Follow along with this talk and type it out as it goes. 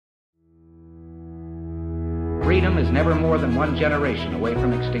freedom is never more than one generation away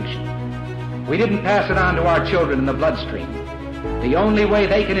from extinction. We didn't pass it on to our children in the bloodstream. The only way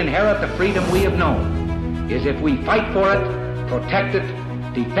they can inherit the freedom we have known is if we fight for it, protect it,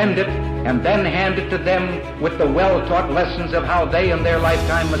 defend it, and then hand it to them with the well-taught lessons of how they in their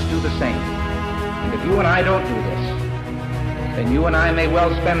lifetime must do the same. And if you and I don't do this, then you and I may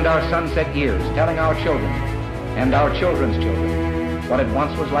well spend our sunset years telling our children and our children's children what it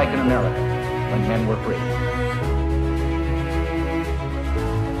once was like in America when men were free.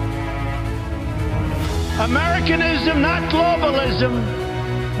 Americanism, not globalism,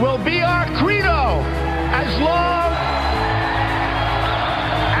 will be our credo as long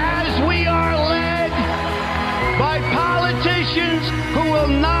as we are led by politicians who will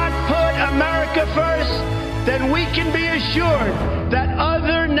not put America first. Then we can be assured that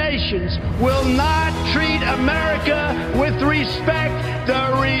other nations will not treat America with respect,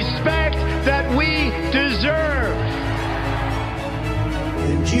 the respect that we deserve.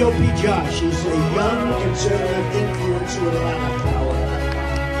 And GOP Josh is a young conservative influencer with a lot of power.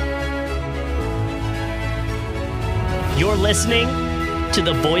 You're listening to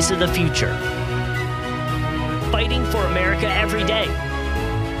the voice of the future, fighting for America every day.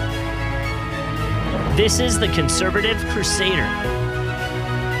 This is the Conservative Crusader.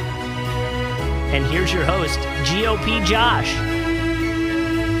 And here's your host, GOP Josh.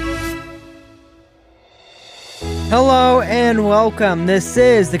 Hello and welcome. This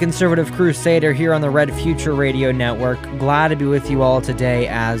is the Conservative Crusader here on the Red Future Radio Network. Glad to be with you all today,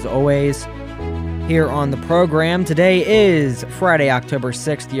 as always, here on the program. Today is Friday, October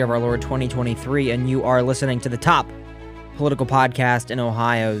 6th, year of our Lord 2023, and you are listening to the top political podcast in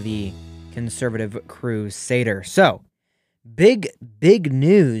Ohio, the Conservative Crusader. So, big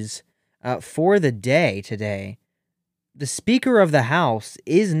news for the day today. The Speaker of the House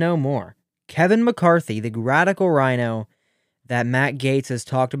is no more. Kevin McCarthy, the radical rhino that Matt Gaetz has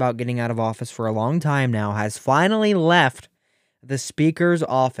talked about getting out of office for a long time now, has finally left the Speaker's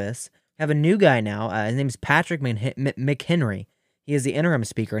office. We have a new guy now. His name is Patrick McHenry. He is the interim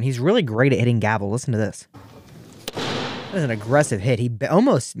Speaker, and he's really great at hitting gavel. Listen to this. That was an aggressive hit. He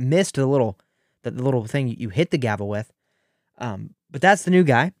almost missed the little thing you hit the gavel with. But that's the new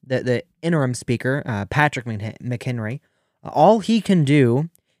guy, the interim Speaker, Patrick McHenry. All he can do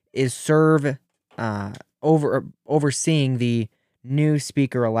is serve overseeing the new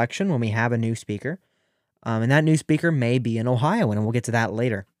Speaker election when we have a new Speaker. And that new Speaker may be an Ohioan, and we'll get to that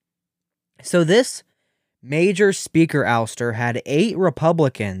later. So this major Speaker ouster had 8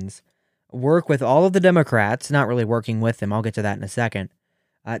 Republicans work with all of the Democrats, not really working with them, I'll get to that in a second,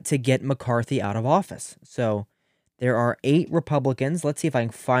 to get McCarthy out of office. So there are 8 Republicans. Let's see if I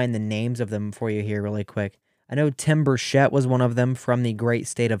can find the names of them for you here really quick. I know Tim Burchett was one of them from the great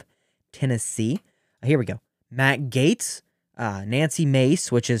state of Tennessee. Here we go. Matt Gaetz, Nancy Mace,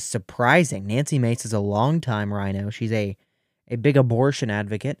 which is surprising. Nancy Mace is a longtime rhino. She's a big abortion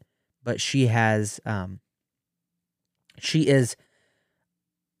advocate, but she is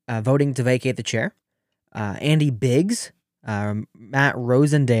voting to vacate the chair. Andy Biggs, Matt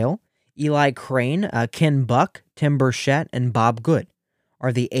Rosendale, Eli Crane, Ken Buck, Tim Burchett, and Bob Good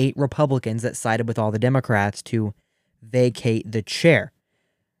are the 8 Republicans that sided with all the Democrats to vacate the chair.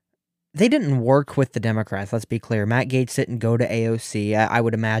 They didn't work with the Democrats, let's be clear. Matt Gaetz didn't go to AOC, I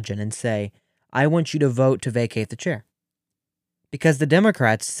would imagine, and say, I want you to vote to vacate the chair. Because the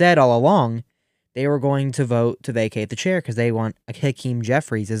Democrats said all along they were going to vote to vacate the chair because they want Hakeem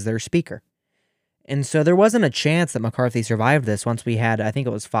Jeffries as their speaker. And so there wasn't a chance that McCarthy survived this once we had, I think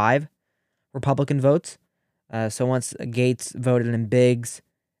it was 5 Republican votes. So once Gaetz voted in Biggs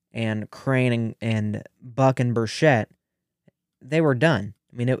and Crane and Buck and Burchett, they were done.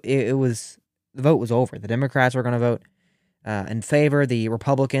 I mean, it was, the vote was over. The Democrats were going to vote in favor. The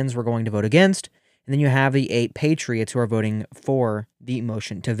Republicans were going to vote against. And then you have the 8 Patriots who are voting for the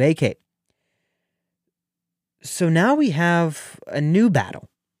motion to vacate. So now we have a new battle.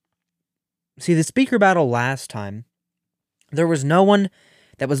 See, the Speaker battle last time, there was no one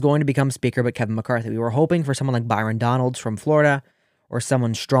that was going to become Speaker but Kevin McCarthy. We were hoping for someone like Byron Donalds from Florida or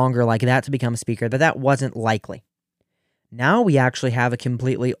someone stronger like that to become Speaker, but that wasn't likely. Now we actually have a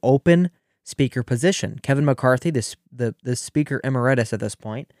completely open Speaker position. Kevin McCarthy, the Speaker Emeritus at this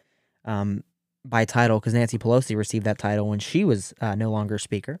point, by title, because Nancy Pelosi received that title when she was no longer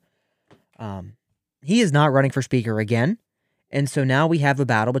Speaker. He is not running for Speaker again, and so now we have a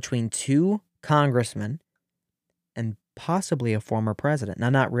battle between 2 congressmen and possibly a former president. Now,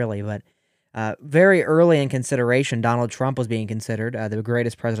 not really, but very early in consideration, Donald Trump was being considered the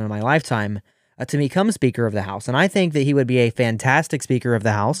greatest president of my lifetime to become Speaker of the House. And I think that he would be a fantastic Speaker of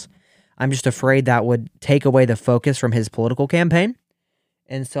the House. I'm just afraid that would take away the focus from his political campaign.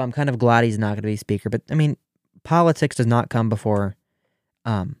 And so I'm kind of glad he's not going to be speaker. But, I mean, politics does not come before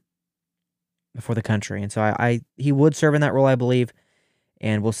the country. And so he would serve in that role, I believe.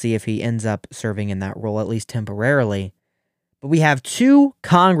 And we'll see if he ends up serving in that role, at least temporarily. But we have two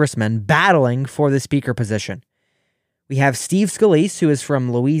congressmen battling for the speaker position. We have Steve Scalise, who is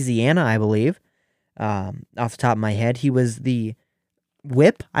from Louisiana, I believe. Off the top of my head, he was the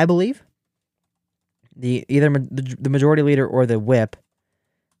whip, I believe. Either the majority leader or the whip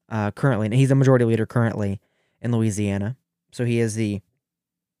currently. And he's a majority leader currently in Louisiana. So he is the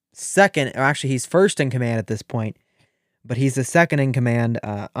second, or actually he's first in command at this point, but he's the second in command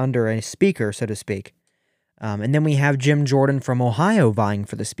under a speaker, so to speak. And then we have Jim Jordan from Ohio vying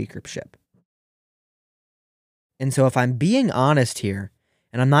for the speakership. And so if I'm being honest here,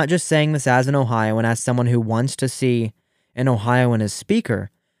 and I'm not just saying this as an Ohioan, as someone who wants to see an Ohioan as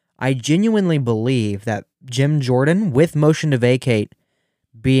speaker, I genuinely believe that Jim Jordan, with motion to vacate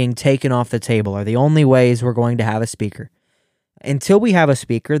being taken off the table, are the only ways we're going to have a speaker. Until we have a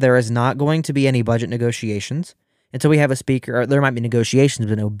speaker, there is not going to be any budget negotiations. Until we have a speaker, or there might be negotiations,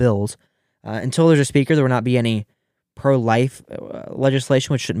 but no bills. Until there's a speaker, there will not be any pro-life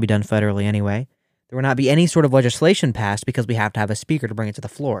legislation, which shouldn't be done federally anyway. There will not be any sort of legislation passed because we have to have a speaker to bring it to the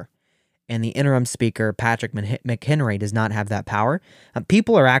floor. And the interim speaker, Patrick McHenry, does not have that power.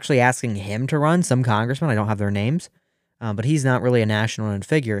 People are actually asking him to run, some congressmen. I don't have their names. But he's not really a national known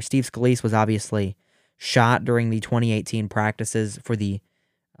figure. Steve Scalise was obviously shot during the 2018 practices for the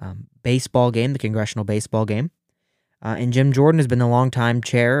baseball game, the congressional baseball game. And Jim Jordan has been a longtime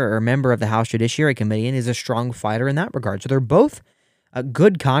chair or member of the House Judiciary Committee and is a strong fighter in that regard. So they're both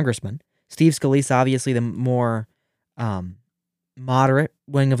good congressmen. Steve Scalise, obviously the more moderate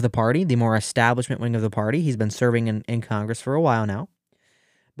wing of the party, the more establishment wing of the party. He's been serving in Congress for a while now.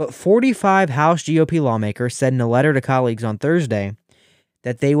 But 45 House GOP lawmakers said in a letter to colleagues on Thursday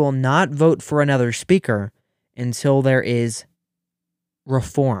that they will not vote for another speaker until there is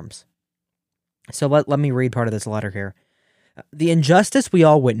reforms. So let me read part of this letter here. The injustice we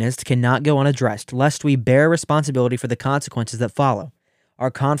all witnessed cannot go unaddressed, lest we bear responsibility for the consequences that follow. Our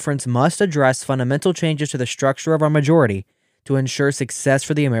conference must address fundamental changes to the structure of our majority to ensure success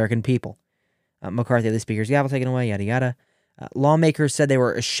for the American people. McCarthy, the speaker's gavel taken away, yada yada. Lawmakers said they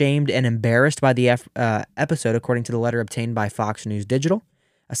were ashamed and embarrassed by the episode, according to the letter obtained by Fox News Digital.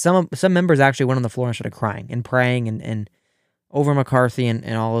 Some members actually went on the floor and started crying and praying and over McCarthy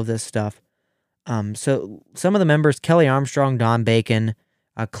and all of this stuff. So some of the members, Kelly Armstrong, Don Bacon,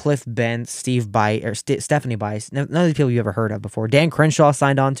 Cliff Bentz, Stephanie Bice, none of these people you ever heard of before. Dan Crenshaw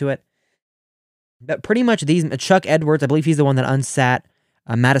signed on to it. But pretty much these, Chuck Edwards, I believe he's the one that unsat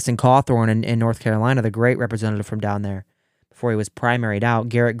Madison Cawthorn in North Carolina, the great representative from down there before he was primaried out.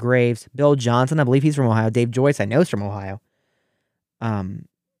 Garrett Graves, Bill Johnson, I believe he's from Ohio. Dave Joyce, I know is from Ohio.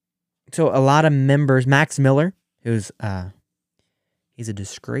 So a lot of members, Max Miller, who's he's a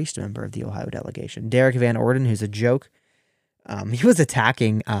disgraced member of the Ohio delegation. Derek Van Orden, who's a joke. He was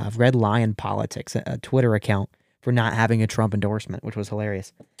attacking Red Lion Politics, a Twitter account, for not having a Trump endorsement, which was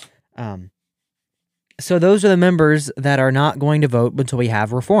hilarious. So those are the members that are not going to vote until we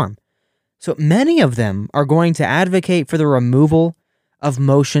have reform. So many of them are going to advocate for the removal of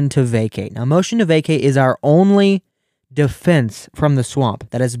motion to vacate. Now, motion to vacate is our only defense from the swamp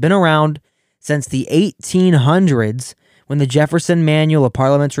that has been around since the 1800s, when the Jefferson Manual of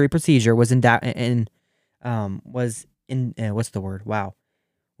Parliamentary Procedure was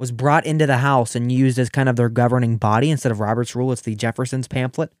was brought into the House and used as kind of their governing body instead of Robert's Rule. It's the Jefferson's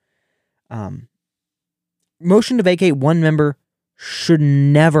pamphlet. Motion to vacate, one member should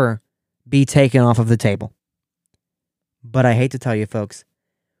never be taken off of the table. But I hate to tell you, folks,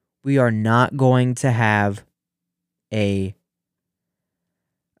 we are not going to have we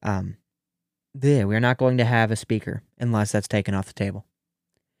are not going to have a speaker unless that's taken off the table.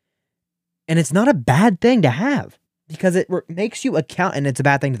 And it's not a bad thing to have, because it makes you account, and it's a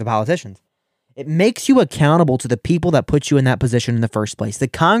bad thing to the politicians. It makes you accountable to the people that put you in that position in the first place. The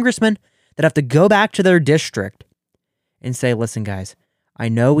congressmen that have to go back to their district and say, listen, guys, I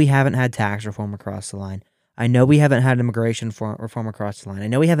know we haven't had tax reform across the line. I know we haven't had immigration reform across the line. I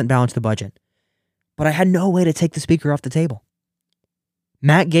know we haven't balanced the budget. But I had no way to take the speaker off the table.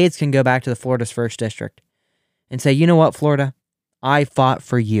 Matt Gaetz can go back to the Florida's 1st District and say, you know what, Florida? I fought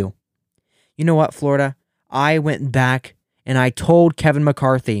for you. You know what, Florida? I went back and I told Kevin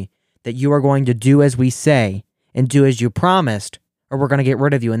McCarthy that you are going to do as we say and do as you promised, or we're going to get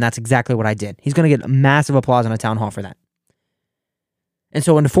rid of you. And that's exactly what I did. He's going to get massive applause in a town hall for that. And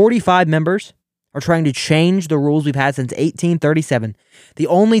so when 45 members are trying to change the rules we've had since 1837. The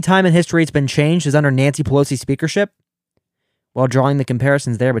only time in history it's been changed is under Nancy Pelosi's speakership. While drawing the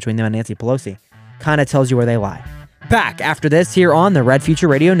comparisons there between them and Nancy Pelosi kind of tells you where they lie. Back after this here on the Red Future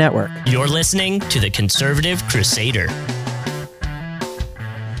Radio Network. You're listening to the Conservative Crusader.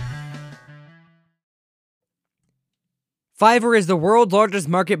 Fiverr is the world's largest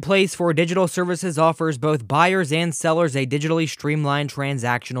marketplace for digital services, offers both buyers and sellers a digitally streamlined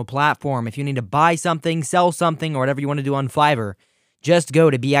transactional platform. If you need to buy something, sell something, or whatever you want to do on Fiverr, just go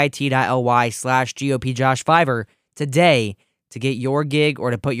to bit.ly/GOPJoshFiverr today to get your gig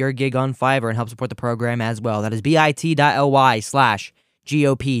or to put your gig on Fiverr and help support the program as well. That is bit.ly/GOPJOSH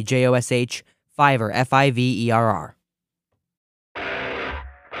Fiverr, Fiverr.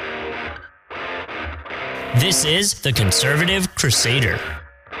 This is the Conservative Crusader.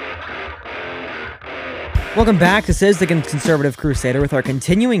 Welcome back. This is the Conservative Crusader with our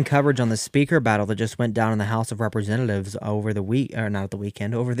continuing coverage on the speaker battle that just went down in the House of Representatives over the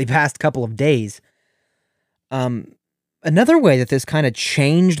over the past couple of days. Another way that this kind of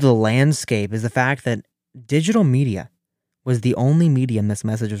changed the landscape is the fact that digital media was the only medium this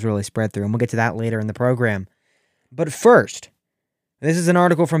message was really spread through, and we'll get to that later in the program. But first, this is an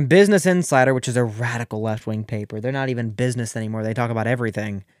article from Business Insider, which is a radical left-wing paper. They're not even business anymore. They talk about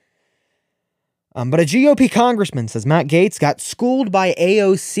everything. But a GOP congressman says Matt Gaetz got schooled by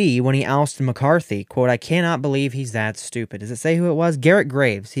AOC when he ousted McCarthy. Quote, "I cannot believe he's that stupid." Does it say who it was? Garrett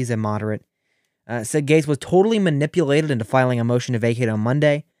Graves. He's a moderate. Said Gaetz was totally manipulated into filing a motion to vacate on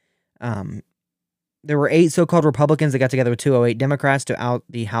Monday. There were 8 so-called Republicans that got together with 208 Democrats to out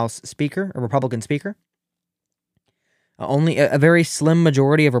the House Speaker, or Republican Speaker. Only a very slim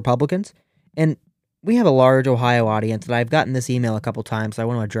majority of Republicans. And we have a large Ohio audience, and I've gotten this email a couple times, so I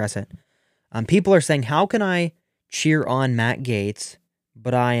want to address it. People are saying, how can I cheer on Matt Gaetz,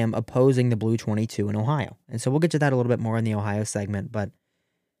 but I am opposing the Blue 22 in Ohio? And so we'll get to that a little bit more in the Ohio segment, but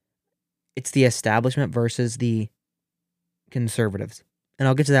it's the establishment versus the conservatives. And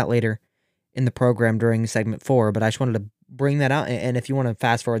I'll get to that later in the program during segment 4, but I just wanted to bring that out. And if you want to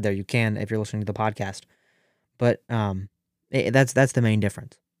fast forward there, you can if you're listening to the podcast. But that's the main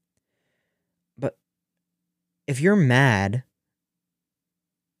difference. But if you're mad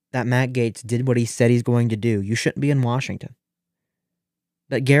that Matt Gaetz did what he said he's going to do, you shouldn't be in Washington.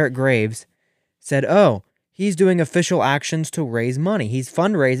 But Garrett Graves said, oh, he's doing official actions to raise money. He's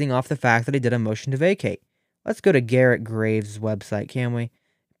fundraising off the fact that he did a motion to vacate. Let's go to Garrett Graves' website, can we?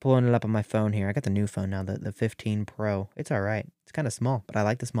 Pulling it up on my phone here. I got the new phone now, the 15 Pro. It's all right. It's kind of small, but I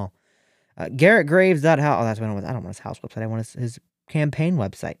like the small. Garrett Graves. Oh, that's what I want. I don't want his house website. I want his campaign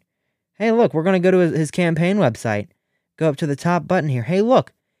website. Hey, look, we're going to go to his campaign website. Go up to the top button here. Hey,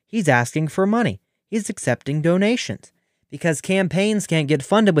 look, he's asking for money. He's accepting donations because campaigns can't get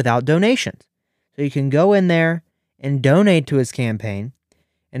funded without donations. So you can go in there and donate to his campaign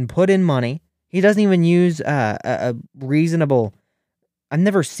and put in money. He doesn't even use a reasonable... I've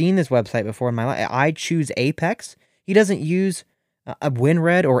never seen this website before in my life. I choose Apex. He doesn't use a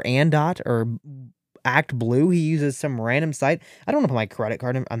WinRed or Andot or Act Blue. He uses some random site. I don't want to put my credit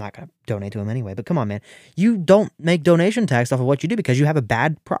card in. I'm not going to donate to him anyway, but come on, man. You don't make donation tax off of what you do because you have a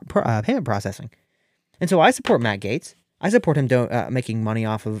bad payment processing. And so I support Matt Gaetz. I support him making money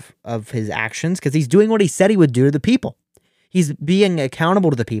off of his actions because he's doing what he said he would do to the people. He's being accountable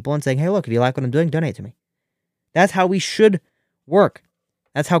to the people and saying, hey, look, if you like what I'm doing, donate to me. That's how we should work.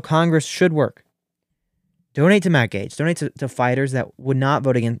 That's how Congress should work. Donate to Matt Gaetz. Donate to fighters that would not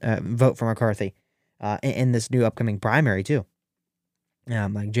vote for McCarthy in this new upcoming primary, too.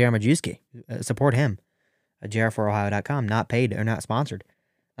 Like J.R. Majewski. Support him. JR4Ohio.com. Not paid or not sponsored.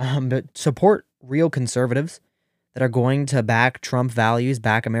 But support real conservatives that are going to back Trump values,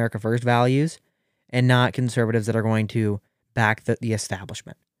 back America First values, and not conservatives that are going to back the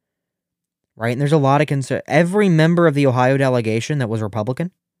establishment. Right? And there's a lot of every member of the Ohio delegation that was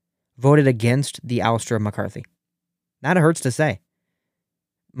Republican voted against the ouster of McCarthy. That hurts to say.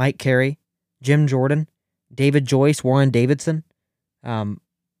 Mike Carey, Jim Jordan, David Joyce, Warren Davidson,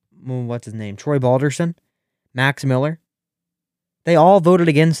 what's his name? Troy Balderson, Max Miller. They all voted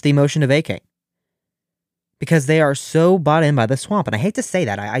against the motion to vacate because they are so bought in by the swamp. And I hate to say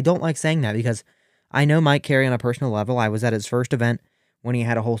that. I don't like saying that because I know Mike Carey on a personal level. I was at his first event when he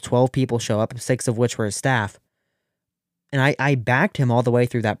had a whole 12 people show up, 6 of which were his staff. And I backed him all the way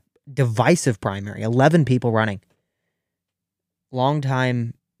through that divisive primary, 11 people running.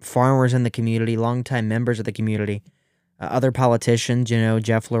 Longtime farmers in the community, longtime members of the community, other politicians,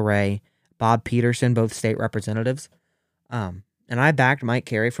 Jeff LaRay, Bob Peterson, both state representatives. And I backed Mike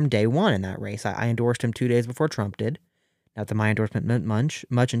Carey from day one in that race. I endorsed him 2 days before Trump did. Not that my endorsement meant much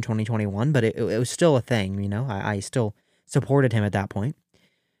in 2021, but it was still a thing, you know. I still supported him at that point.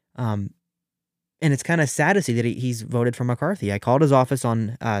 And it's kind of sad to see that he's voted for McCarthy. I called his office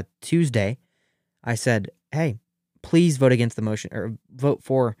on Tuesday. I said, hey, please vote against the motion, or vote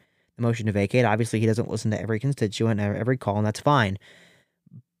for the motion to vacate. Obviously, he doesn't listen to every constituent, every call, and that's fine.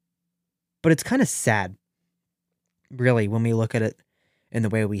 But it's kind of sad, really, when we look at it in the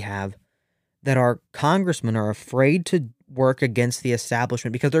way we have, that our congressmen are afraid to work against the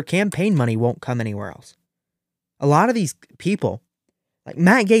establishment because their campaign money won't come anywhere else. A lot of these people, like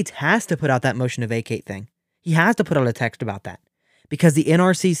Matt Gaetz, has to put out that motion to vacate thing. He has to put out a text about that because the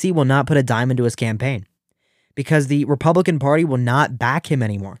NRCC will not put a dime into his campaign, because the Republican Party will not back him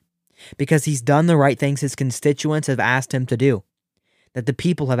anymore, because he's done the right things his constituents have asked him to do, that the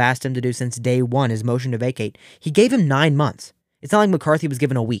people have asked him to do since day one, his motion to vacate. He gave him 9 months. It's not like McCarthy was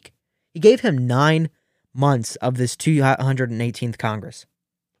given a week. He gave him 9 months of this 218th Congress,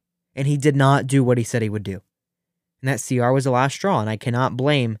 and he did not do what he said he would do. And that CR was the last straw, and I cannot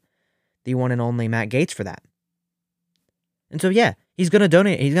blame the one and only Matt Gaetz for that. And so, yeah, he's going to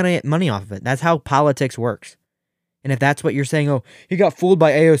donate. He's going to get money off of it. That's how politics works. And if that's what you're saying, oh, he got fooled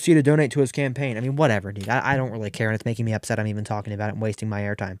by AOC to donate to his campaign. I mean, whatever, dude. I don't really care, and it's making me upset I'm even talking about it and wasting my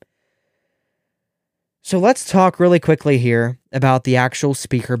airtime. So let's talk really quickly here about the actual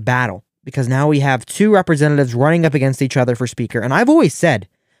speaker battle, because now we have 2 representatives running up against each other for speaker. And I've always said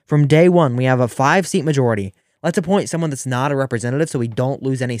from day one, we have a 5-seat majority. Let's appoint someone that's not a representative so we don't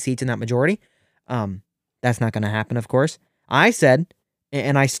lose any seats in that majority. That's not going to happen, of course. I said,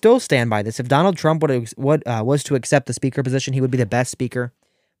 and I still stand by this, if Donald Trump was to accept the speaker position, he would be the best speaker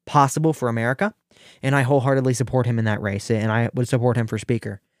possible for America. And I wholeheartedly support him in that race. And I would support him for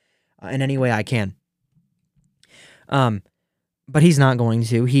speaker in any way I can. But he's not going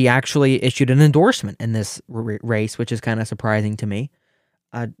to. He actually issued an endorsement in this race, which is kind of surprising to me.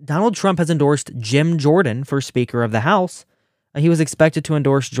 Donald Trump has endorsed Jim Jordan for Speaker of the House. He was expected to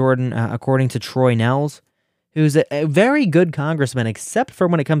endorse Jordan, according to Troy Nehls, who's a very good congressman, except for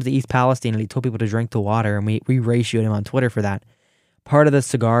when it comes to East Palestine, and he told people to drink the water, and we ratioed him on Twitter for that. Part of the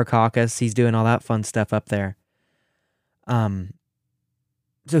Cigar Caucus, he's doing all that fun stuff up there.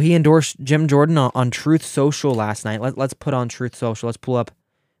 So he endorsed Jim Jordan on Truth Social last night. Let's put on Truth Social. Let's pull up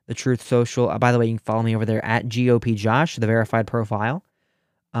the Truth Social. By the way, you can follow me over there at GOP Josh, the verified profile.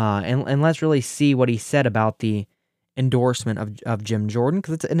 And let's really see what he said about the endorsement of Jim Jordan,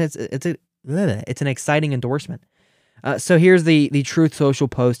 because it's an exciting endorsement. So here's the Truth Social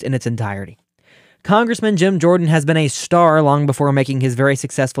post in its entirety. Congressman Jim Jordan has been a star long before making his very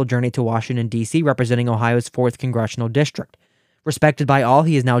successful journey to Washington, D.C., representing Ohio's 4th Congressional District. Respected by all,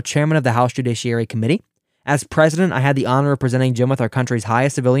 he is now chairman of the House Judiciary Committee. As president, I had the honor of presenting Jim with our country's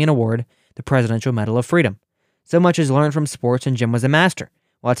highest civilian award, the Presidential Medal of Freedom. So much is learned from sports, and Jim was a master.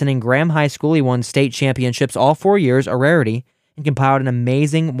 While attending Graham High School, he won state championships all 4 years, a rarity, and compiled an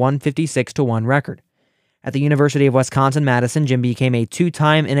amazing 156-1 record. At the University of Wisconsin-Madison, Jim became a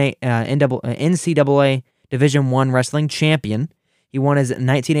 2-time NCAA Division I wrestling champion. He won his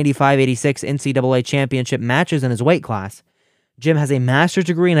 1985-86 NCAA championship matches in his weight class. Jim has a master's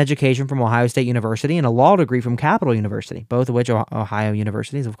degree in education from Ohio State University and a law degree from Capital University, both of which are Ohio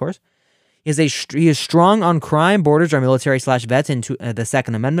universities, of course. He is strong on crime, borders, or military/vets into the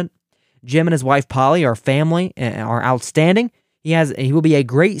Second Amendment. Jim and his wife Polly, our family, are outstanding. He will be a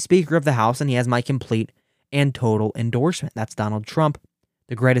great Speaker of the House, and he has my complete and total endorsement. That's Donald Trump,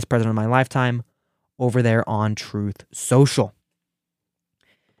 the greatest president of my lifetime, over there on Truth Social.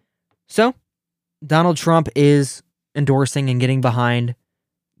 So, Donald Trump is endorsing and getting behind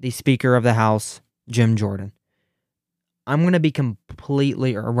the Speaker of the House, Jim Jordan. I'm going to be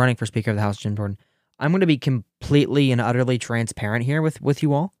running for Speaker of the House, Jim Jordan. I'm going to be completely and utterly transparent here with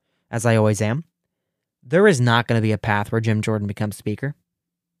you all, as I always am. There is not going to be a path where Jim Jordan becomes Speaker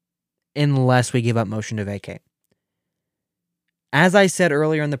unless we give up motion to vacate. As I said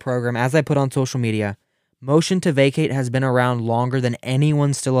earlier in the program, as I put on social media, motion to vacate has been around longer than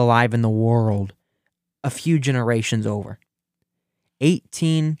anyone still alive in the world, a few generations over. Let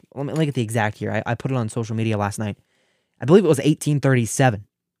me look at the exact year. I put it on social media last night. I believe it was 1837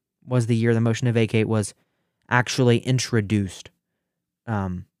 was the year the motion to vacate was actually introduced.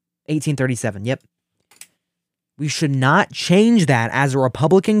 1837, yep. We should not change that as a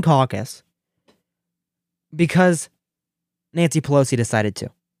Republican caucus because Nancy Pelosi decided to.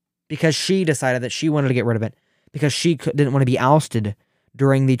 Because she decided that she wanted to get rid of it. Because she didn't want to be ousted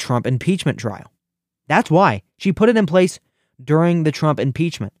during the Trump impeachment trial. That's why. She put it in place during the Trump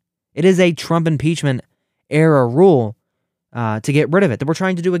impeachment. It is a Trump impeachment era rule to get rid of it that we're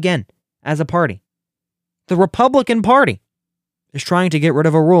trying to do again as a party. The Republican Party is trying to get rid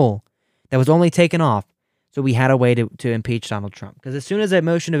of a rule that was only taken off so we had a way to impeach Donald Trump. Because as soon as a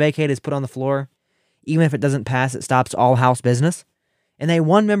motion to vacate is put on the floor, even if it doesn't pass, it stops all House business. And a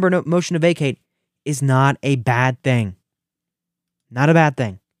one-member motion to vacate is not a bad thing. Not a bad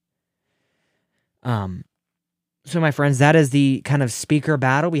thing. So, my friends, that is the kind of speaker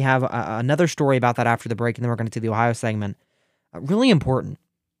battle. We have another story about that after the break, and then we're going to do the Ohio segment. Really important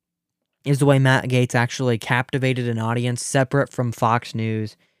is the way Matt Gaetz actually captivated an audience separate from Fox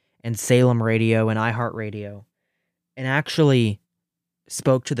News and Salem Radio and iHeartRadio, and actually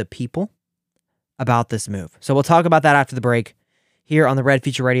spoke to the people about this move. So we'll talk about that after the break here on the Red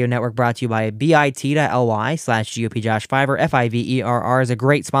Future Radio Network, brought to you by bit.ly/GOPJosh5. Fiverr is a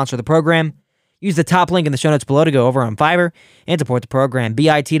great sponsor of the program. Use the top link in the show notes below to go over on Fiverr and support the program.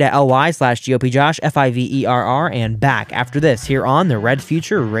 bit.ly/GOPJosh, Fiverr, and back after this here on the Red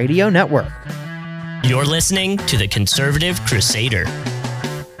Future Radio Network. You're listening to the Conservative Crusader.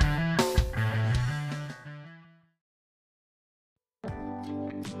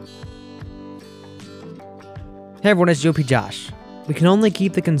 Hey everyone, it's GOP Josh. We can only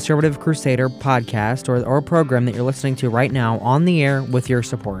keep the Conservative Crusader podcast or program that you're listening to right now on the air with your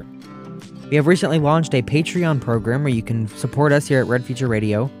support. We have recently launched a Patreon program where you can support us here at Red Future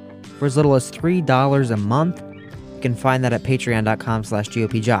Radio for as little as $3 a month. You can find that at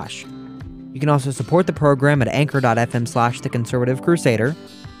patreon.com/GOPJosh. You can also support the program at anchor.fm/The Crusader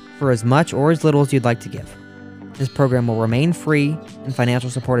for as much or as little as you'd like to give. This program will remain free and financial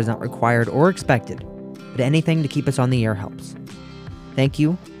support is not required or expected, but anything to keep us on the air helps. Thank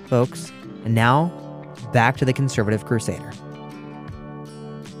you, folks. And now, back to the Conservative Crusader.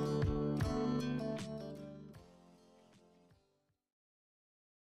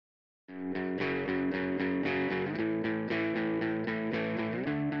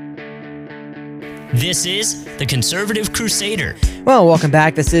 This is the Conservative Crusader. Well, welcome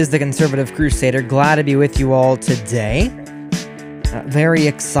back. This is the Conservative Crusader. Glad to be with you all today. Very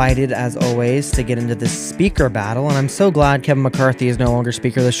excited, as always, to get into this speaker battle, and I'm so glad Kevin McCarthy is no longer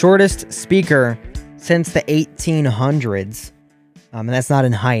speaker. The shortest speaker since the 1800s, and that's not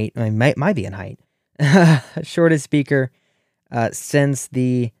in height. I mean, might be in height. Shortest speaker since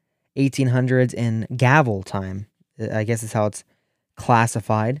the 1800s in gavel time, I guess is how it's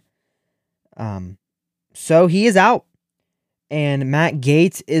classified. So he is out, and Matt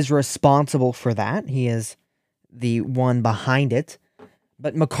Gaetz is responsible for that. He is the one behind it.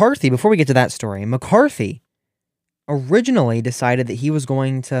 But McCarthy, before we get to that story, McCarthy originally decided that he was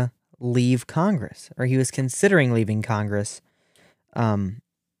going to leave Congress, or he was considering leaving Congress after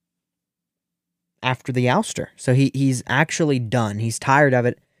the ouster. So he's actually done. He's tired of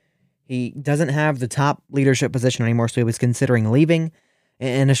it. He doesn't have the top leadership position anymore, so he was considering leaving.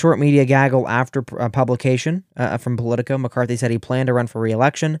 In a short media gaggle after publication from Politico, McCarthy said he planned to run for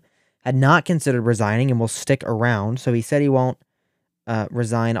re-election, had not considered resigning, and will stick around. So he said he won't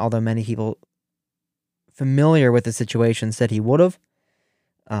resign, although many people familiar with the situation said he would have.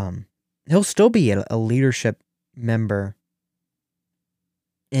 He'll still be a leadership member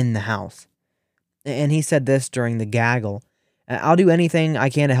in the House. And he said this during the gaggle: I'll do anything I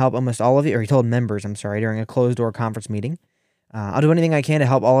can to help almost all of you, or he told members, during a closed-door conference meeting. I'll do anything I can to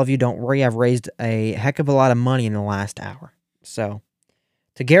help all of you. Don't worry, I've raised a heck of a lot of money in the last hour. So,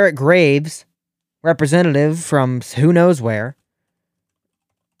 to Garrett Graves, representative from who knows where.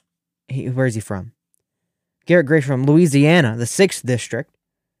 Where is he from? Garrett Graves from Louisiana, the 6th district.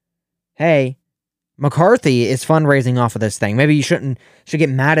 Hey, McCarthy is fundraising off of this thing. Maybe you should get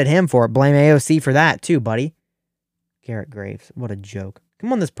mad at him for it. Blame AOC for that too, buddy. Garrett Graves, what a joke.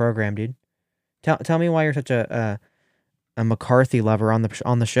 Come on this program, dude. Tell me why you're such a McCarthy lover on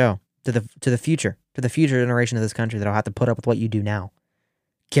the show. To the future generation of this country that'll have to put up with what you do now.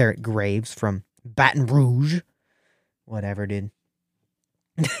 Garrett Graves from Baton Rouge. Whatever, dude.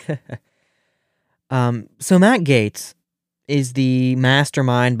 So Matt Gaetz is the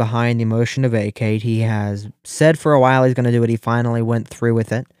mastermind behind the motion to vacate. He has said for a while he's going to do it. He finally went through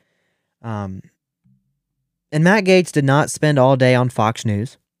with it. And Matt Gaetz did not spend all day on Fox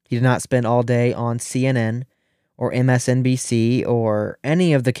News. He did not spend all day on CNN or MSNBC or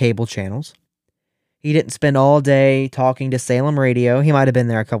any of the cable channels. He didn't spend all day talking to Salem Radio. He might have been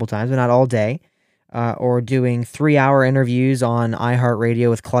there a couple times, but not all day. Or doing 3-hour interviews on iHeartRadio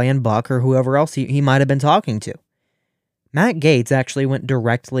with Clay and Buck or whoever else he might have been talking to. Matt Gaetz actually went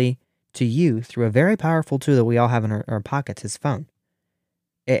directly to you through a very powerful tool that we all have in our pockets, his phone.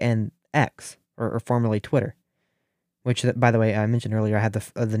 And X, or formerly Twitter. Which, by the way, I mentioned earlier, I had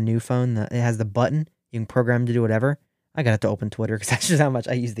the new phone. It has the button. You can program to do whatever. I got to open Twitter because that's just how much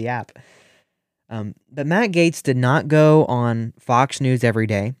I use the app. But Matt Gaetz did not go on Fox News every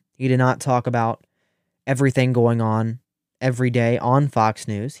day. He did not talk about everything going on every day on Fox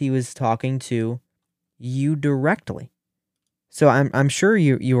News. He was talking to you directly. So I'm sure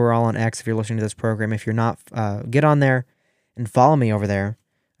you are all on X if you're listening to this program. If you're not, get on there and follow me over there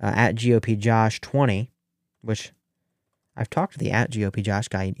at GOPJosh20, which I've talked to the at GOPJosh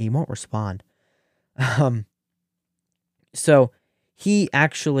guy. He won't respond. So he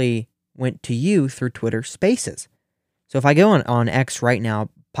actually went to you through Twitter Spaces. So if I go on X right now,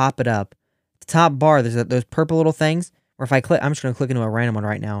 pop it up, the top bar, there's those purple little things, or if I click, I'm just going to click into a random one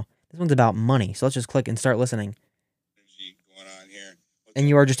right now. This one's about money, so let's just click and start listening. And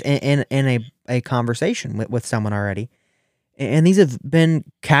you are just in a conversation with someone already. And these have been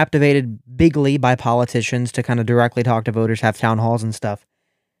captivated bigly by politicians to kind of directly talk to voters, have town halls and stuff.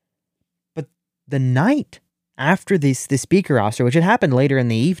 But the night after the speaker roster, which had happened later in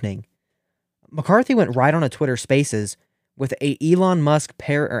the evening, McCarthy went right on a Twitter Spaces with an Elon Musk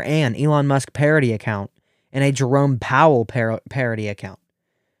parody account and a Jerome Powell parody account.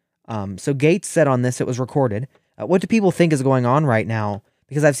 So Gaetz said on this, it was recorded. What do people think is going on right now?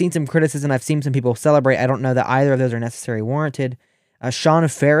 Because I've seen some criticism, I've seen some people celebrate. I don't know that either of those are necessarily warranted. Sean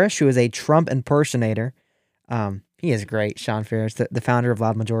Farish, who is a Trump impersonator, he is great, Sean Farish, the founder of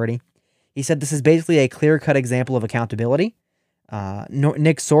Loud Majority. He said this is basically a clear-cut example of accountability.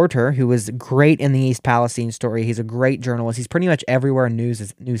 Nick Sorter, who was great in the East Palestine story, he's a great journalist. He's pretty much everywhere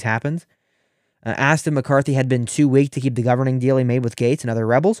news happens. Asked if McCarthy had been too weak to keep the governing deal he made with Gaetz and other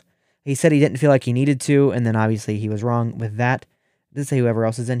rebels. He said he didn't feel like he needed to, and then obviously he was wrong with that. It didn't say whoever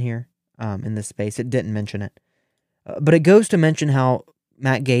else is in here in this space. It didn't mention it. But it goes to mention how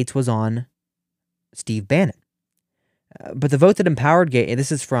Matt Gaetz was on Steve Bannon. But the vote that empowered Gaetz,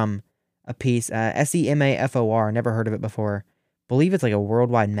 this is from a piece, SEMAFOR, never heard of it before. Believe it's like a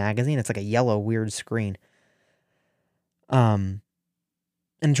worldwide magazine. It's like a yellow, weird screen.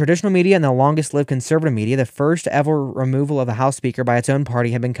 In traditional media and the longest-lived conservative media, the first ever removal of a House Speaker by its own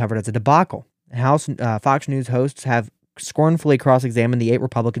party had been covered as a debacle. Fox News hosts have scornfully cross-examined the 8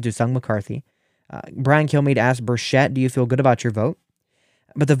 Republicans who sung McCarthy. Brian Kilmeade asked Burchett, do you feel good about your vote?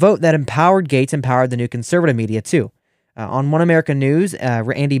 But the vote that empowered Gaetz empowered the new conservative media, too. On One American News,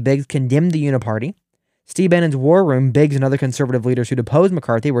 Andy Biggs condemned the Uniparty. Steve Bannon's War Room, Biggs and other conservative leaders who deposed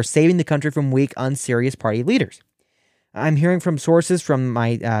McCarthy were saving the country from weak, unserious party leaders. I'm hearing from sources from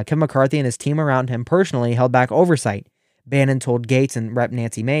my Kevin McCarthy and his team around him personally held back oversight. Bannon told Gaetz and Rep.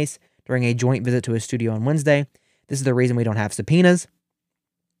 Nancy Mace during a joint visit to his studio on Wednesday, this is the reason we don't have subpoenas.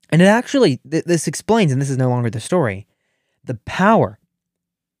 And it actually, this explains, and this is no longer the story, the power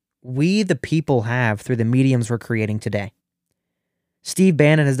we the people have through the mediums we're creating today. Steve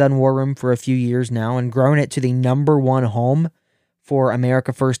Bannon has done War Room for a few years now and grown it to the #1 home for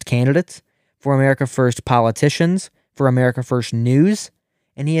America First candidates, for America First politicians, for America First News,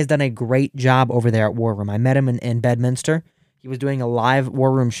 and he has done a great job over there at War Room. I met him in Bedminster. He was doing a live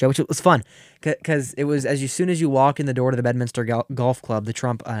War Room show, which was fun, because it was as soon as you walk in the door to the Bedminster Golf Club, the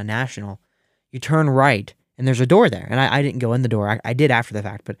Trump National, you turn right, and there's a door there. And I didn't go in the door. I did after the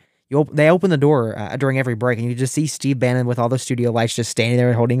fact, but they open the door during every break, and you just see Steve Bannon with all the studio lights just standing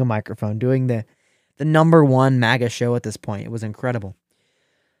there holding a microphone, doing the #1 MAGA show at this point. It was incredible.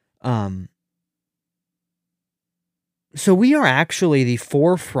 So we are actually the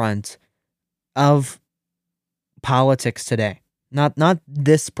forefront of politics today. Not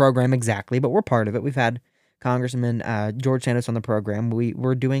this program exactly, but we're part of it. We've had Congressman George Santos on the program.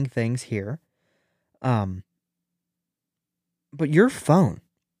 We're doing things here. But your phone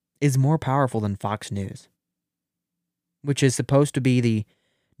is more powerful than Fox News, which is supposed to be the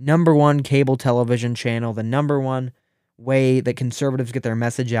 #1 cable television channel, the #1 way that conservatives get their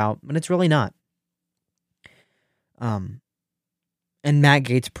message out, but it's really not. And Matt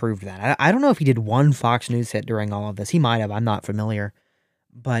Gaetz proved that. I don't know if he did one Fox News hit during all of this. He might have. I'm not familiar.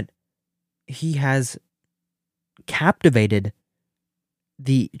 But he has captivated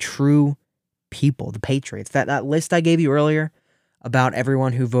the true people, the patriots. That list I gave you earlier about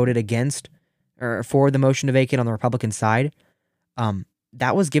everyone who voted against or for the motion to vacate on the Republican side,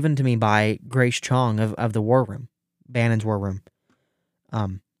 that was given to me by Grace Chong of the War Room, Bannon's War Room.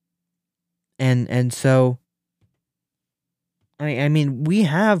 And so I mean, we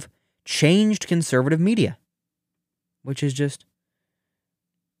have changed conservative media, which is just,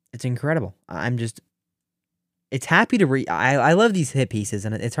 it's incredible. It's happy to read. I love these hit pieces,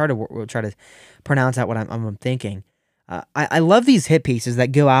 and it's hard to try to pronounce out what I'm thinking. I love these hit pieces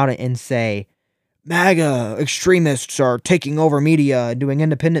that go out and say, MAGA extremists are taking over media and doing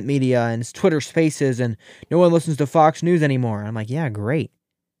independent media and Twitter Spaces, and no one listens to Fox News anymore. I'm like, yeah, great.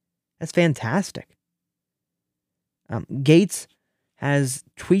 That's fantastic. GAETZ has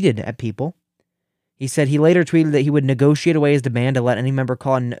tweeted at people. He said he later tweeted that he would negotiate away his demand to let any member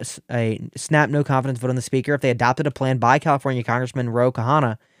call a snap no confidence vote on the Speaker if they adopted a plan by California Congressman Ro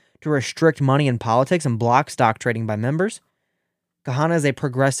Khanna to restrict money in politics and block stock trading by members. Khanna is a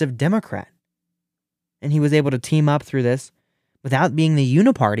progressive Democrat, and he was able to team up through this without being the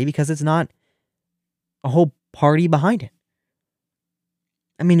uniparty because it's not a whole party behind it.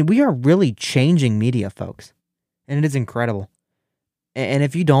 I mean, we are really changing media, folks, and it is incredible. And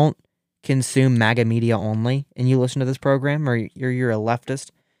if you don't consume MAGA media only and you listen to this program, or you're a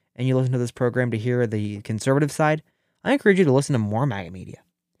leftist and you listen to this program to hear the conservative side, I encourage you to listen to more MAGA media.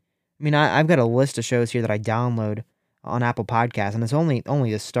 I mean, I've got a list of shows here that I download on Apple Podcasts, and it's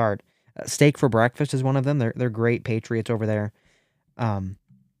only a start. Steak for Breakfast is one of them. They're great patriots over there.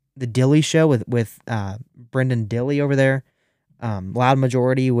 The Dilly Show with Brendan Dilly over there. Loud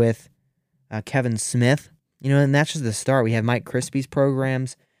Majority with Kevin Smith. And that's just the start. We have Mike Crispy's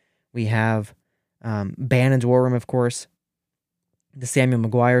programs. We have Bannon's War Room, of course. The Samuel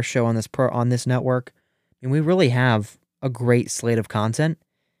McGuire Show on this network. And we really have a great slate of content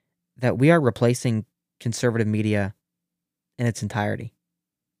that we are replacing conservative media in its entirety.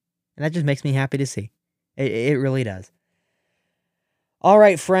 And that just makes me happy to see. It really does. All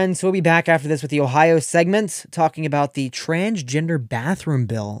right, friends, we'll be back after this with the Ohio segment, talking about the transgender bathroom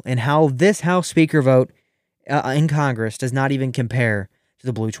bill and how this House Speaker vote in Congress does not even compare to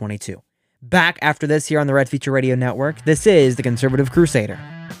the Blue 22. Back after this here on the Red Future Radio Network. This is the Conservative Crusader.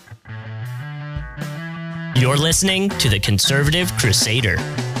 You're listening to the Conservative Crusader.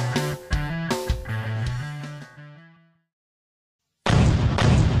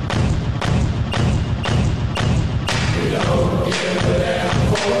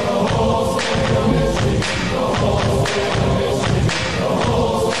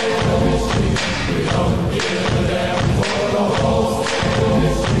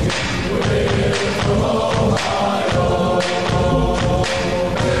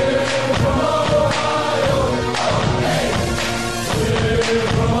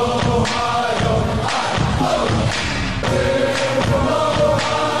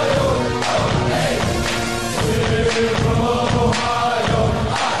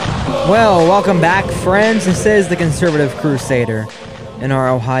 Well, welcome back, friends. This is the Conservative Crusader in our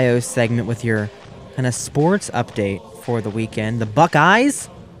Ohio segment with your kind of sports update for the weekend. The Buckeyes,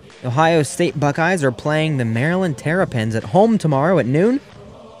 the Ohio State Buckeyes, are playing the Maryland Terrapins at home tomorrow at noon.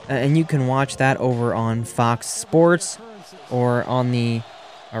 And you can watch that over on Fox Sports or on the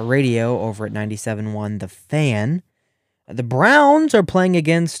radio over at 97.1 The Fan. The Browns are playing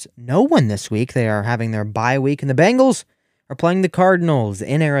against no one this week. They are having their bye week, and the Bengals are playing the Cardinals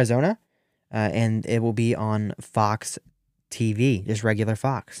in Arizona, and it will be on Fox TV, just regular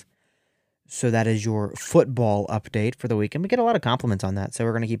Fox. So that is your football update for the weekend. We get a lot of compliments on that, so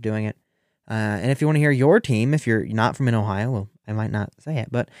we're going to keep doing it. And if you want to hear your team, if you're not from in Ohio, well, I might not say it,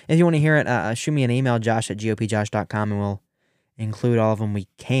 but if you want to hear it, shoot me an email, josh@gopjosh.com, and we'll include all of them we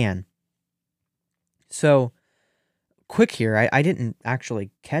can. So, quick here, I didn't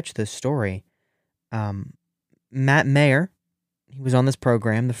actually catch this story. Matt Mayer, he was on this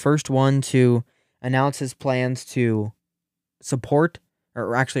program, the first one to announce his plans to support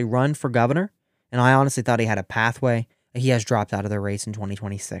or actually run for governor. And I honestly thought he had a pathway. He has dropped out of the race in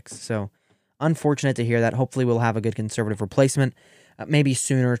 2026. So unfortunate to hear that. Hopefully we'll have a good conservative replacement, maybe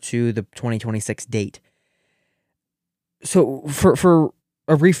sooner to the 2026 date. So for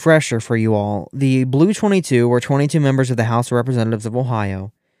a refresher for you all, the Blue 22 were 22 members of the House of Representatives of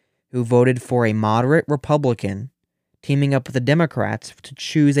Ohio who voted for a moderate Republican teaming up with the Democrats to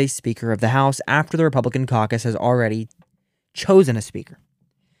choose a Speaker of the House after the Republican caucus has already chosen a Speaker.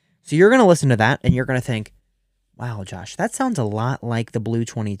 So you're going to listen to that, and you're going to think, wow, Josh, that sounds a lot like the Blue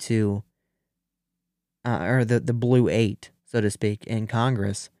 22, or the Blue 8, so to speak, in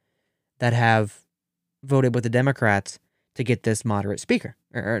Congress that have voted with the Democrats to get this moderate Speaker,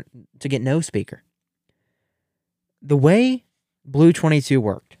 or to get no Speaker. The way Blue 22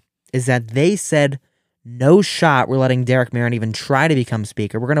 worked is that they said, no shot we're letting Derek Merrin even try to become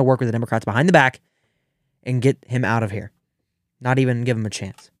Speaker. We're going to work with the Democrats behind the back and get him out of here. Not even give him a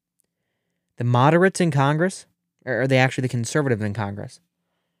chance. The moderates in Congress, or they actually the conservatives in Congress,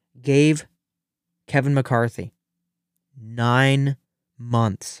 gave Kevin McCarthy 9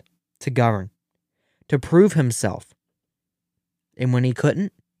 months to govern, to prove himself. And when he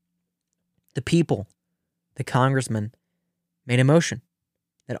couldn't, the people, the congressmen, made a motion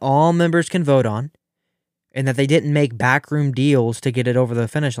that all members can vote on, and that they didn't make backroom deals to get it over the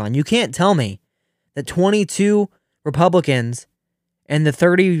finish line. You can't tell me that 22 Republicans and the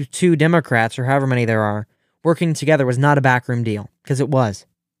 32 Democrats, or however many there are, working together was not a backroom deal, because it was.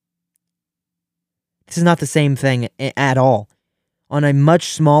 This is not the same thing at all. On a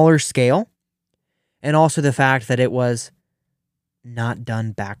much smaller scale, and also the fact that it was not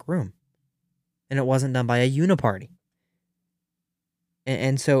done backroom. And it wasn't done by a uniparty.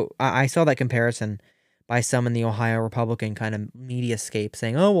 And so I saw that comparison by some in the Ohio Republican kind of mediascape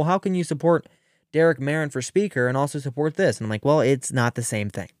saying, oh, well, how can you support Derek Marin for speaker and also support this? And I'm like, well, it's not the same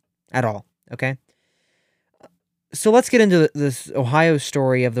thing at all, okay? So let's get into this Ohio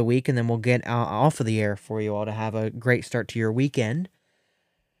story of the week, and then we'll get off of the air for you all to have a great start to your weekend.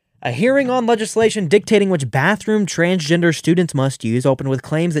 A hearing on legislation dictating which bathroom transgender students must use opened with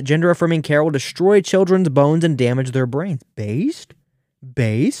claims that gender-affirming care will destroy children's bones and damage their brains. Based?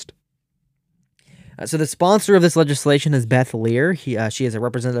 So the sponsor of this legislation is Beth Lear. She is a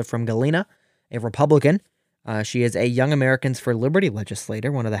representative from Galena, a Republican. She is a Young Americans for Liberty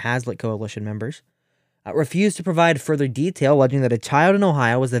legislator, one of the Hazlitt Coalition members. Refused to provide further detail, alleging that a child in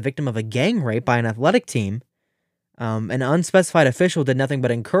Ohio was the victim of a gang rape by an athletic team. An unspecified official did nothing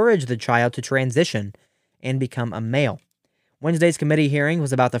but encourage the child to transition and become a male. Wednesday's committee hearing was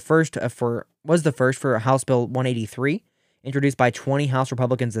the first for House Bill 183, introduced by 20 House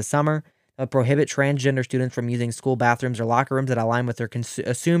Republicans this summer, that prohibit transgender students from using school bathrooms or locker rooms that align with their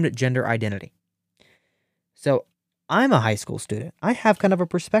assumed gender identity. So, I'm a high school student. I have kind of a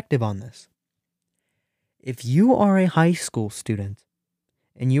perspective on this. If you are a high school student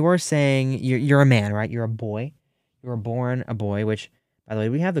and you are saying you're a man, right? You're a boy. You were born a boy, which, by the way,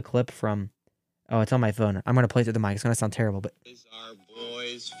 we have the clip from... Oh, it's on my phone. I'm going to play it through the mic. It's going to sound terrible, but... These are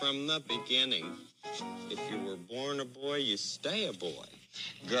boys from the beginning. If you were born a boy, you stay a boy.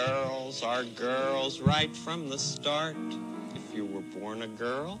 Girls are girls right from the start. If you were born a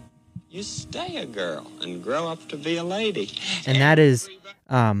girl, you stay a girl and grow up to be a lady. And that is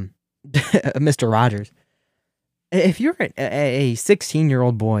Mr. Rogers. If you're a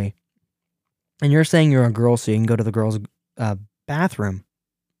 16-year-old boy and you're saying you're a girl so you can go to the girls' bathroom,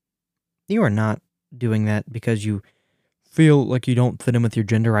 you are not doing that because you feel like you don't fit in with your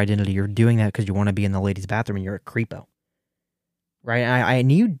gender identity. You're doing that because you want to be in the ladies' bathroom and you're a creepo. Right? I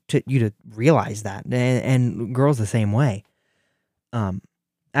need you to realize that. And girls the same way.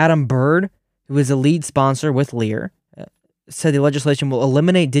 Adam Byrd, who is a lead sponsor with Lear, said the legislation will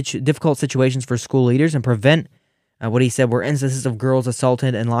eliminate difficult situations for school leaders and prevent what he said were instances of girls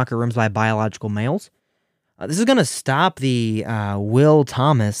assaulted in locker rooms by biological males. This is going to stop the Will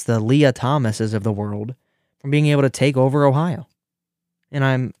Thomas, the Leah Thomases of the world, from being able to take over Ohio. And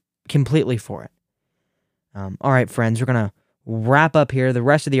I'm completely for it. All right, friends, we're going to wrap up here. The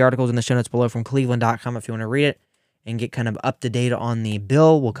rest of the articles in the show notes below from cleveland.com if you want to read it and get kind of up to date on the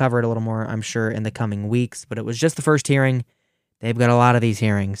bill. We'll cover it a little more, I'm sure, in the coming weeks. But it was just the first hearing. They've got a lot of these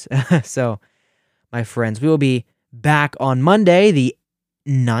hearings. So, my friends, we will be back on Monday, the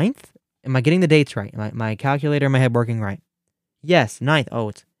 9th. Am I getting the dates right? My calculator in my head working right? Yes, 9th. Oh,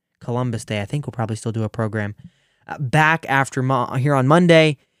 it's Columbus Day. I think we'll probably still do a program back after here on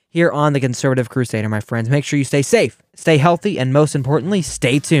Monday, here on the Conservative Crusader, my friends. Make sure you stay safe, stay healthy, and most importantly,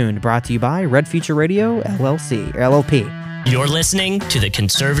 stay tuned. Brought to you by Red Future Radio, LLC, or LLP. You're listening to the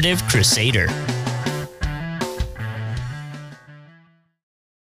Conservative Crusader,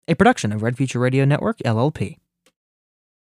 a production of Red Future Radio Network, LLP.